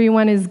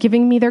 Everyone is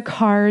giving me their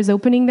cars,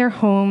 opening their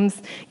homes,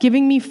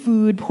 giving me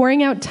food,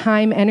 pouring out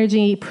time,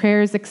 energy,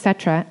 prayers,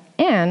 etc.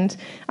 And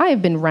I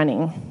have been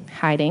running,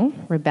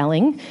 hiding,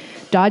 rebelling,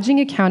 dodging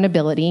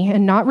accountability,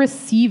 and not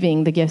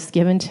receiving the gifts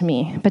given to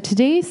me. But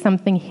today,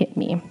 something hit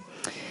me.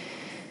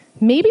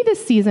 Maybe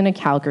this season at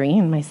Calgary,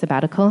 in my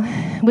sabbatical,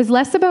 was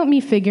less about me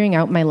figuring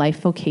out my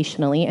life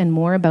vocationally and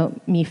more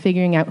about me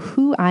figuring out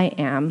who I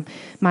am,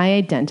 my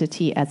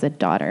identity as a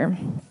daughter.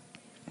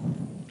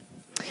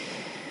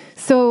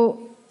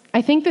 So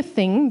I think the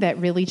thing that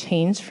really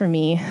changed for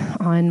me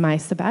on my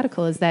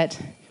sabbatical is that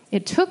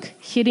it took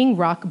hitting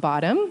rock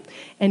bottom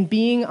and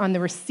being on the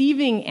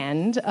receiving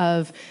end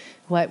of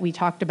what we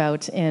talked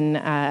about in,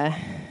 I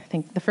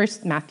think, the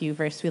first Matthew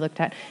verse we looked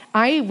at.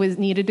 I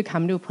needed to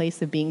come to a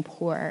place of being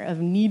poor, of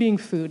needing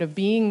food, of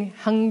being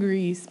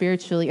hungry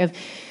spiritually, of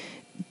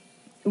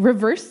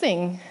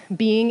reversing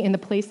being in the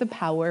place of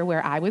power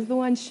where I was the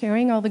one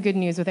sharing all the good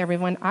news with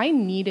everyone. I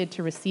needed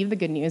to receive the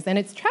good news. And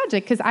it's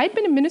tragic because I'd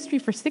been in ministry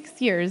for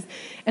 6 years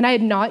and I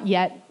had not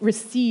yet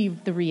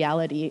received the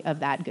reality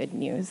of that good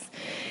news.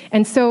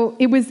 And so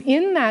it was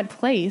in that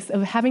place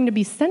of having to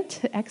be sent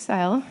to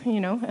exile,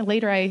 and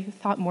later I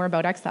thought more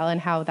about exile and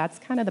how that's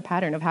kind of the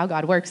pattern of how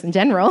God works in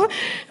general. I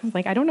was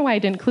like, I don't know why I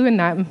didn't clue in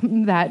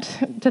that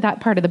to that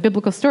part of the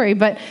biblical story,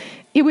 but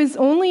it was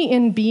only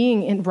in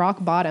being in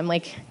rock bottom.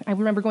 Like, I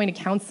remember going to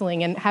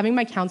counseling and having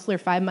my counselor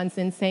 5 months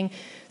in saying,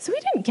 so we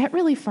didn't get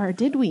really far,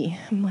 did we?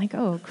 I'm like,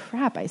 oh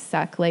crap, I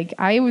suck. Like,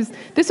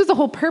 this was the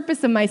whole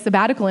purpose of my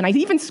sabbatical, and I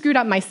even screwed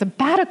up my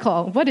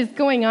sabbatical. What is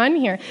going on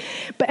here?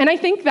 And I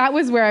think that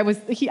was where I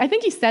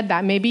think he said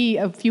that maybe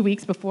a few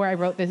weeks before I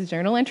wrote this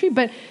journal entry,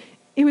 but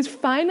it was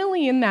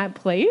finally in that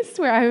place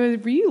where I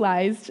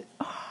realized,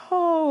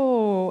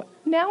 oh,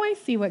 now I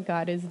see what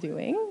God is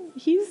doing.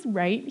 He's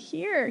right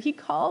here. He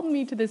called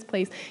me to this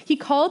place. He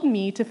called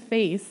me to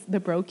face the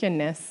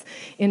brokenness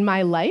in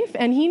my life,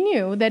 and he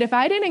knew that if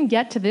I didn't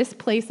get to this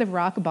place of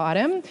rock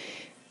bottom,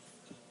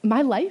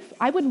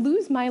 I would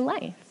lose my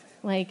life.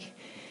 Like,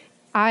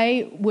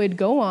 I would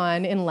go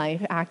on in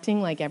life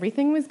acting like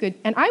everything was good,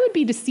 and I would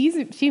be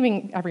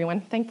deceiving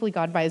everyone. Thankfully,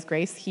 God, by his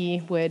grace,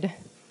 he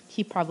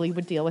probably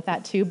would deal with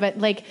that too. But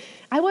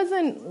I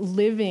wasn't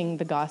living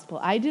the gospel.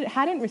 I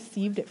hadn't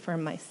received it for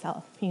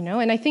myself,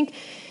 And I think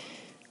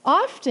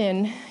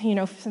often,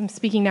 I'm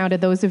speaking now to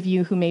those of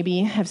you who maybe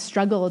have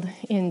struggled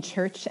in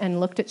church and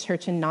looked at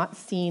church and not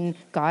seen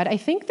God. I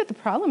think that the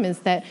problem is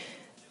that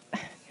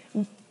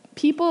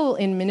people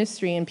in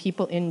ministry and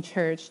people in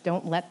church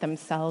don't let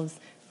themselves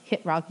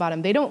hit rock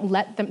bottom. They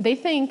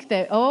think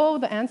that,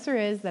 the answer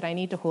is that I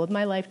need to hold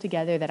my life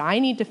together, that I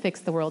need to fix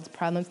the world's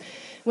problems,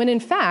 when in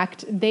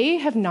fact, they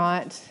have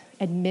not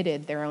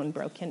admitted their own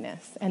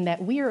brokenness, and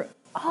that we are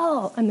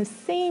all on the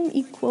same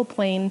equal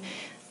plane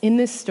in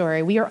this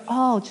story. We are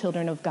all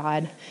children of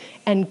God,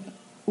 and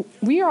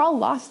we are all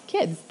lost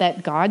kids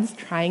that God's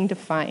trying to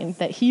find,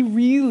 that he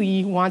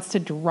really wants to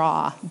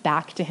draw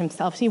back to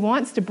himself. He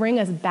wants to bring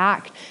us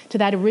back to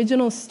that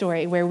original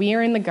story where we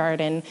are in the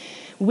garden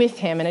with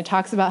him, and it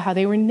talks about how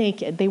they were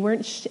naked. They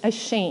weren't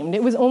ashamed.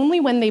 It was only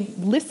when they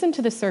listened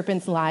to the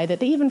serpent's lie that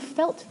they even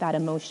felt that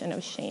emotion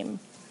of shame.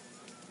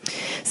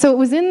 So it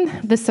was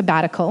in the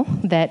sabbatical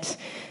that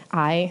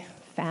I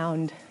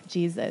found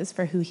Jesus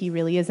for who he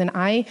really is, and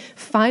I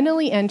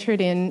finally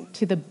entered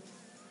into the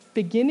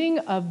beginning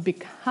of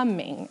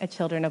becoming a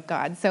children of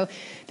God. So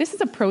this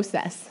is a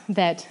process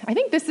that I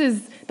think this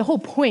is the whole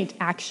point,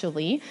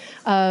 actually,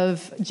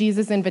 of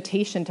Jesus'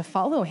 invitation to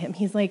follow him.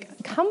 He's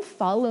like, come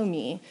follow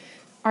me.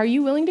 Are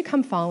you willing to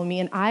come follow me?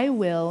 And I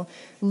will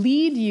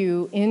lead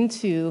you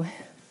into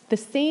the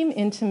same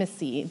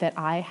intimacy that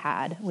I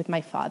had with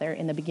my Father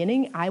in the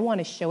beginning. I want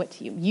to show it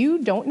to you. You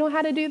don't know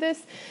how to do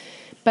this,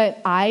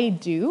 but I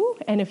do,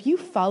 and if you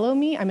follow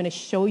me, I'm going to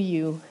show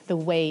you the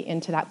way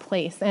into that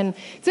place. And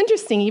it's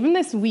interesting, even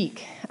this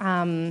week,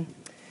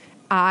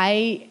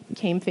 I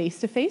came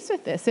face to face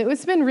with this.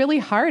 It's been really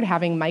hard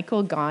having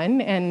Michael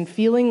gone and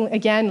feeling,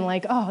 again,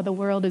 like, oh, the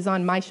world is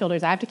on my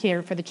shoulders. I have to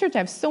care for the church. I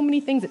have so many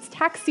things. It's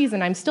tax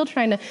season. I'm still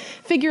trying to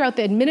figure out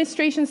the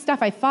administration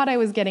stuff. I thought I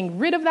was getting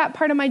rid of that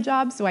part of my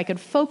job so I could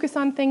focus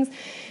on things.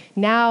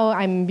 Now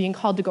I'm being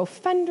called to go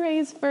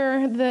fundraise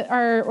for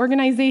our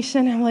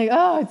organization. I'm like,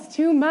 oh, it's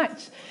too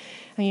much.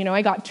 And,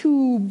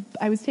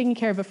 I was taking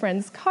care of a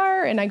friend's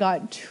car, and I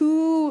got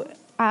two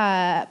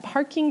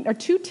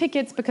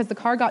tickets because the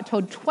car got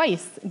towed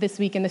twice this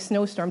week in the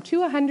snowstorm. Two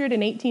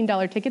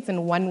 $118 tickets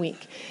in 1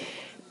 week,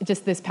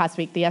 just this past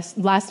week. The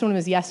last one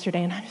was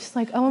yesterday, and I'm just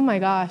like, oh my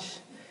gosh,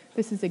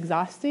 this is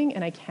exhausting,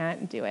 and I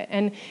can't do it.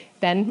 And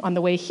then on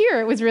the way here,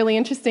 it was really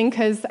interesting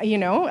because,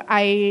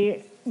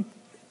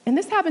 and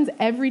this happens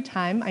every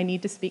time I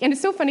need to speak. And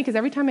it's so funny because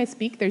every time I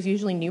speak, there's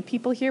usually new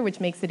people here,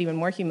 which makes it even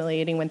more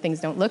humiliating when things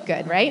don't look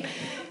good, right?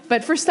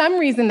 But for some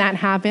reason that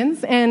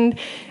happens. And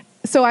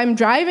so I'm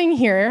driving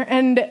here,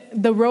 and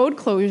the road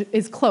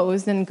is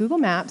closed, and Google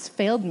Maps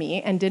failed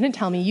me and didn't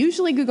tell me.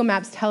 Usually Google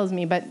Maps tells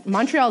me, but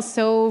Montreal's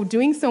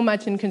doing so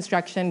much in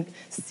construction,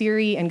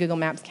 Siri and Google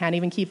Maps can't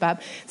even keep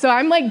up. So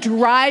I'm like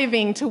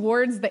driving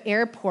towards the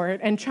airport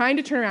and trying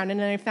to turn around, and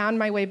then I found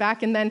my way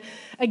back, and then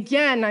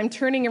again I'm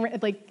turning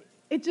around,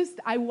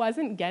 I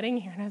wasn't getting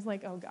here, and I was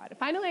like, oh God.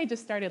 Finally, I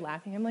just started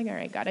laughing. I'm like, all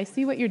right, God, I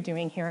see what you're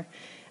doing here.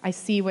 I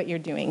see what you're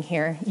doing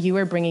here. You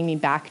are bringing me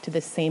back to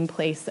the same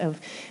place of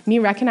me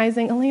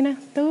recognizing, Elena,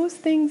 those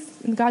things,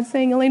 God's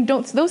saying, Elena,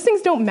 those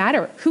things don't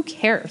matter. Who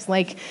cares?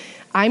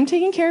 I'm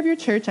taking care of your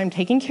church. I'm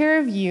taking care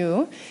of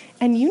you,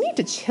 and you need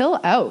to chill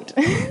out.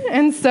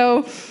 And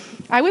so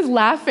I was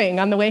laughing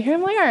on the way here.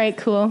 I'm like, all right,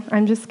 cool.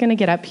 I'm just going to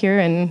get up here,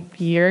 and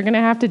you're going to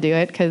have to do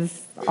it because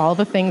all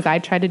the things I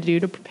tried to do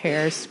to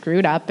prepare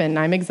screwed up, and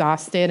I'm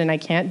exhausted, and I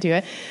can't do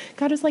it.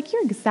 God was like,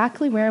 you're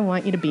exactly where I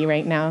want you to be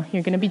right now.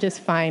 You're going to be just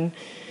fine.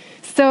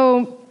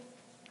 So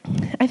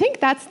I think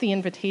that's the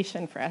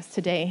invitation for us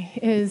today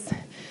is,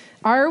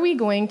 are we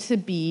going to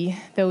be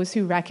those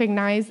who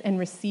recognize and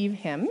receive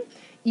him,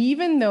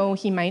 even though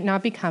he might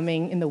not be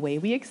coming in the way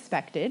we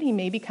expected? He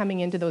may be coming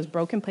into those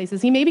broken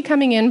places. He may be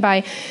coming in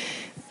by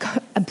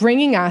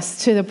bringing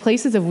us to the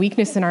places of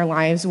weakness in our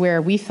lives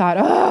where we thought,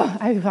 oh,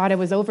 I thought I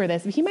was over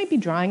this. He might be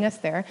drawing us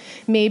there.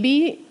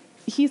 Maybe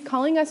he's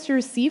calling us to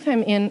receive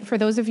him in, for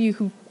those of you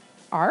who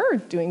are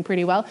doing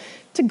pretty well,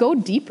 to go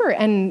deeper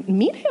and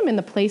meet him in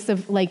the place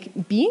of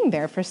being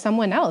there for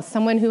someone else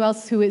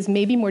who is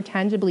maybe more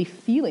tangibly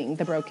feeling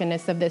the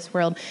brokenness of this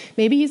world.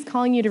 Maybe he's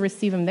calling you to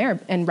receive him there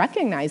and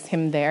recognize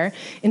him there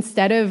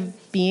instead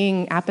of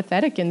being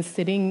apathetic and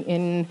sitting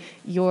in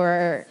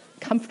your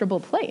comfortable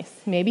place.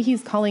 Maybe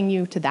he's calling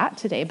you to that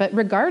today. But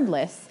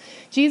regardless,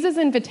 Jesus'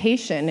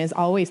 invitation is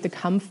always to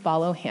come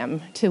follow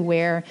him to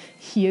where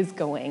he is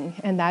going.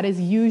 And that is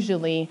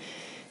usually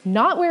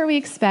not where we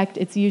expect.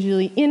 It's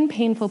usually in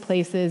painful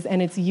places,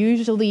 and it's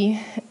usually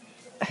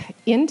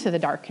into the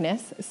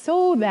darkness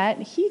so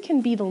that he can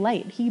be the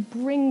light. He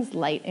brings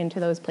light into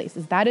those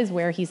places. That is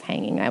where he's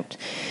hanging out.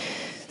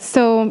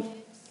 So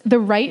the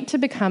right to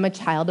become a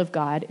child of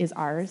God is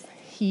ours.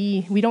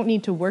 We don't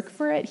need to work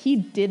for it. He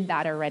did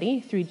that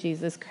already through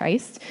Jesus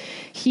Christ.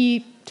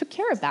 He took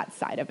care of that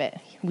side of it.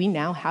 We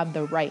now have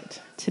the right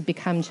to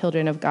become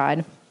children of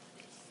God.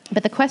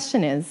 But the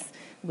question is,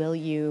 will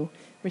you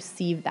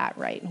receive that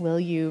right? Will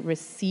you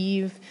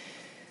receive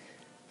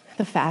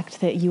the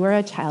fact that you are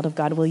a child of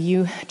God? Will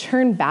you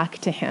turn back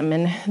to him?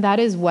 And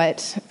that is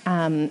what,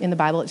 in the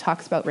Bible, it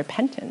talks about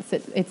repentance.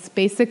 It's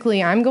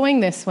basically, I'm going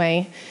this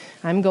way.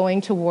 I'm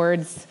going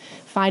towards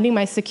finding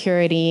my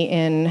security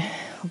in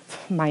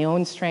my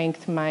own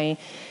strength, my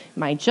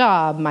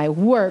job, my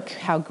work,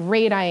 how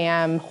great I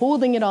am,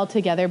 holding it all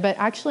together. But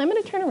actually, I'm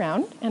going to turn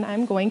around and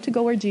I'm going to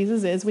go where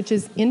Jesus is, which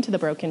is into the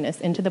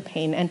brokenness, into the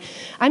pain. And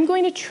I'm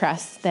going to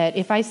trust that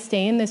if I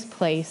stay in this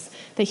place,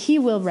 that he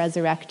will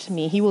resurrect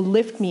me. He will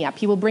lift me up.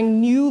 He will bring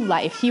new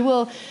life. He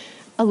will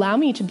allow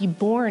me to be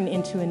born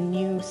into a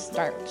new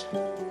start.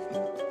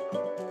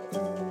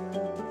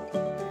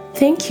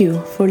 Thank you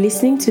for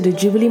listening to the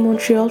Jubilee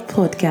Montreal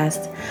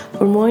podcast.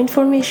 For more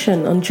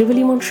information on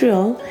Jubilee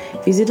Montreal,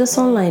 visit us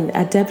online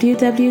at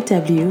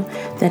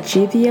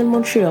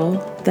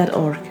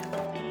www.jblmontreal.org.